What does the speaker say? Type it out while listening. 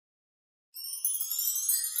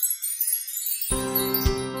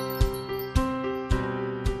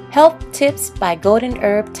Health Tips by Golden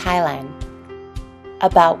Herb Thailand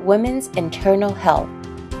about women's internal health.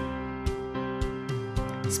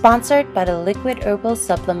 Sponsored by the liquid herbal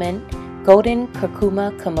supplement Golden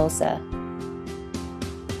Curcuma Comosa.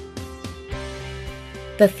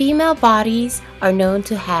 The female bodies are known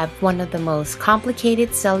to have one of the most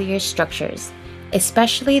complicated cellular structures,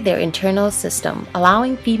 especially their internal system,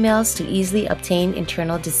 allowing females to easily obtain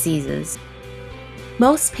internal diseases.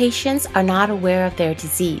 Most patients are not aware of their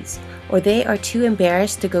disease, or they are too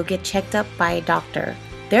embarrassed to go get checked up by a doctor.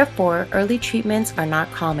 Therefore, early treatments are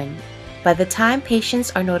not common. By the time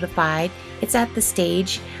patients are notified, it's at the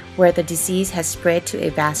stage where the disease has spread to a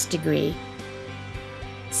vast degree.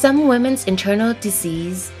 Some women's internal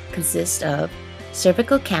disease consist of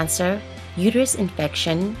cervical cancer, uterus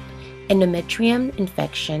infection, endometrium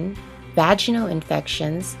infection, vaginal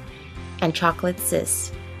infections, and chocolate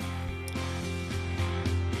cysts.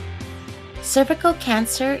 Cervical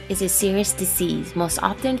cancer is a serious disease most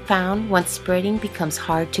often found once spreading becomes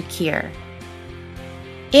hard to cure.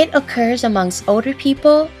 It occurs amongst older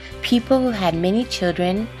people, people who had many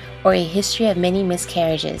children, or a history of many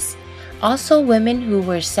miscarriages. Also, women who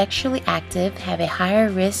were sexually active have a higher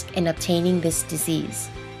risk in obtaining this disease.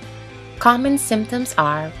 Common symptoms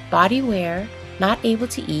are body wear, not able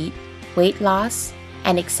to eat, weight loss,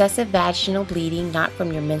 and excessive vaginal bleeding not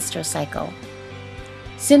from your menstrual cycle.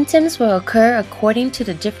 Symptoms will occur according to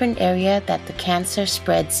the different area that the cancer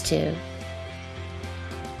spreads to.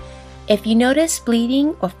 If you notice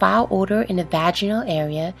bleeding or foul odor in the vaginal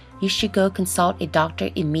area, you should go consult a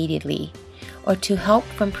doctor immediately. Or to help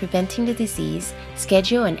from preventing the disease,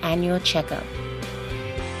 schedule an annual checkup.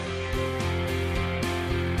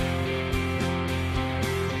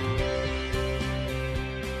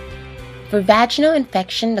 For vaginal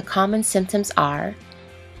infection, the common symptoms are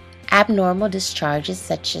abnormal discharges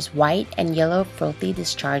such as white and yellow frothy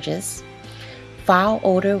discharges, foul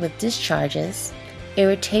odor with discharges,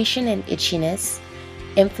 irritation and itchiness,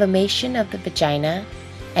 inflammation of the vagina,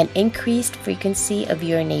 and increased frequency of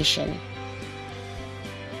urination.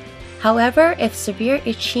 However, if severe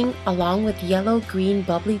itching along with yellow-green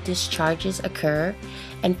bubbly discharges occur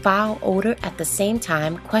and foul odor at the same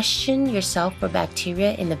time, question yourself for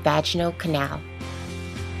bacteria in the vaginal canal.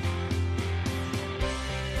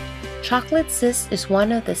 Chocolate cyst is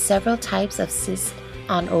one of the several types of cysts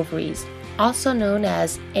on ovaries, also known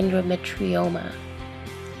as endometrioma.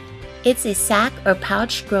 It's a sac or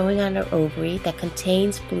pouch growing on an ovary that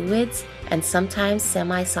contains fluids and sometimes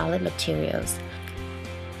semi-solid materials.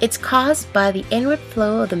 It's caused by the inward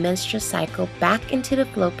flow of the menstrual cycle back into the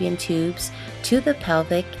fallopian tubes to the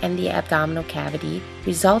pelvic and the abdominal cavity,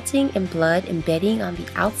 resulting in blood embedding on the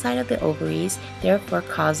outside of the ovaries, therefore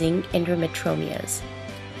causing endometriomas.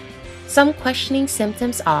 Some questioning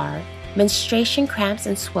symptoms are menstruation cramps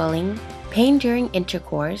and swelling, pain during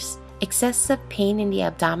intercourse, excessive pain in the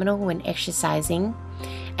abdominal when exercising,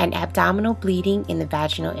 and abdominal bleeding in the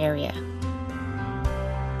vaginal area.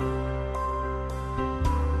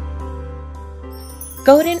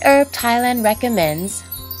 Golden Herb Thailand recommends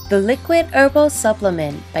the liquid herbal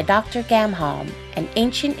supplement by Dr. Gamhom, an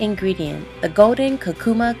ancient ingredient, the Golden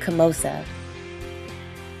Curcuma Comosa.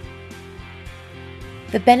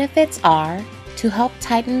 The benefits are to help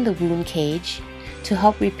tighten the womb cage, to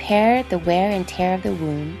help repair the wear and tear of the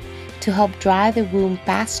womb, to help dry the womb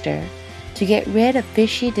faster, to get rid of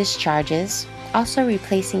fishy discharges, also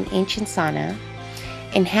replacing ancient sauna,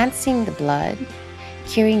 enhancing the blood,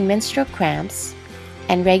 curing menstrual cramps,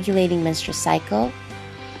 and regulating menstrual cycle,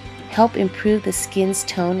 help improve the skin's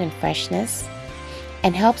tone and freshness,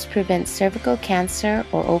 and helps prevent cervical cancer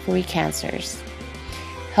or ovary cancers.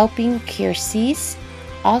 Helping cure cysts,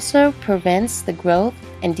 also prevents the growth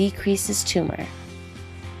and decreases tumor.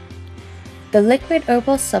 The liquid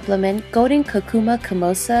herbal supplement Golden Curcuma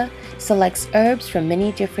Comosa selects herbs from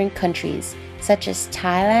many different countries, such as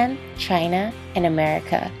Thailand, China, and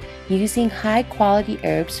America, using high-quality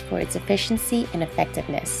herbs for its efficiency and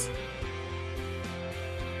effectiveness.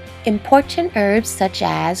 Important herbs such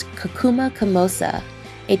as Curcuma comosa,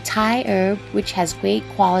 a Thai herb which has great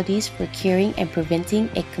qualities for curing and preventing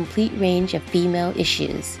a complete range of female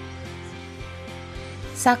issues.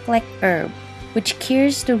 Saklek herb, which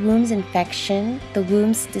cures the womb's infection, the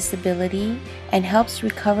womb's disability, and helps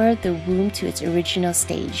recover the womb to its original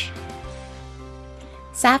stage.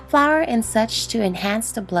 Safflower and such to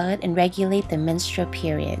enhance the blood and regulate the menstrual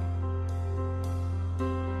period.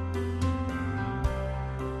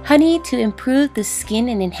 Honey to improve the skin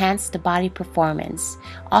and enhance the body performance,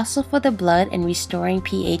 also for the blood and restoring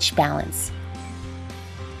pH balance.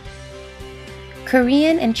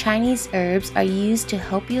 Korean and Chinese herbs are used to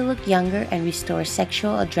help you look younger and restore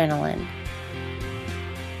sexual adrenaline.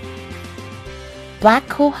 Black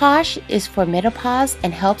cohosh is for menopause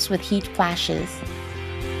and helps with heat flashes.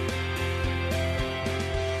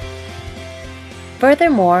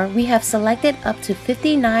 Furthermore, we have selected up to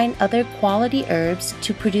 59 other quality herbs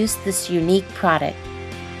to produce this unique product.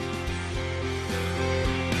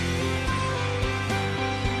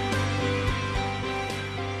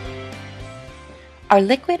 Our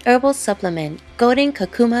liquid herbal supplement, Golden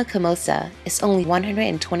Curcuma Comosa, is only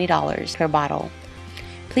 $120 per bottle.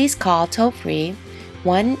 Please call toll-free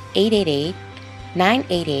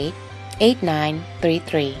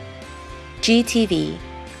 1-888-988-8933. GTV,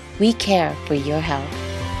 we care for your health.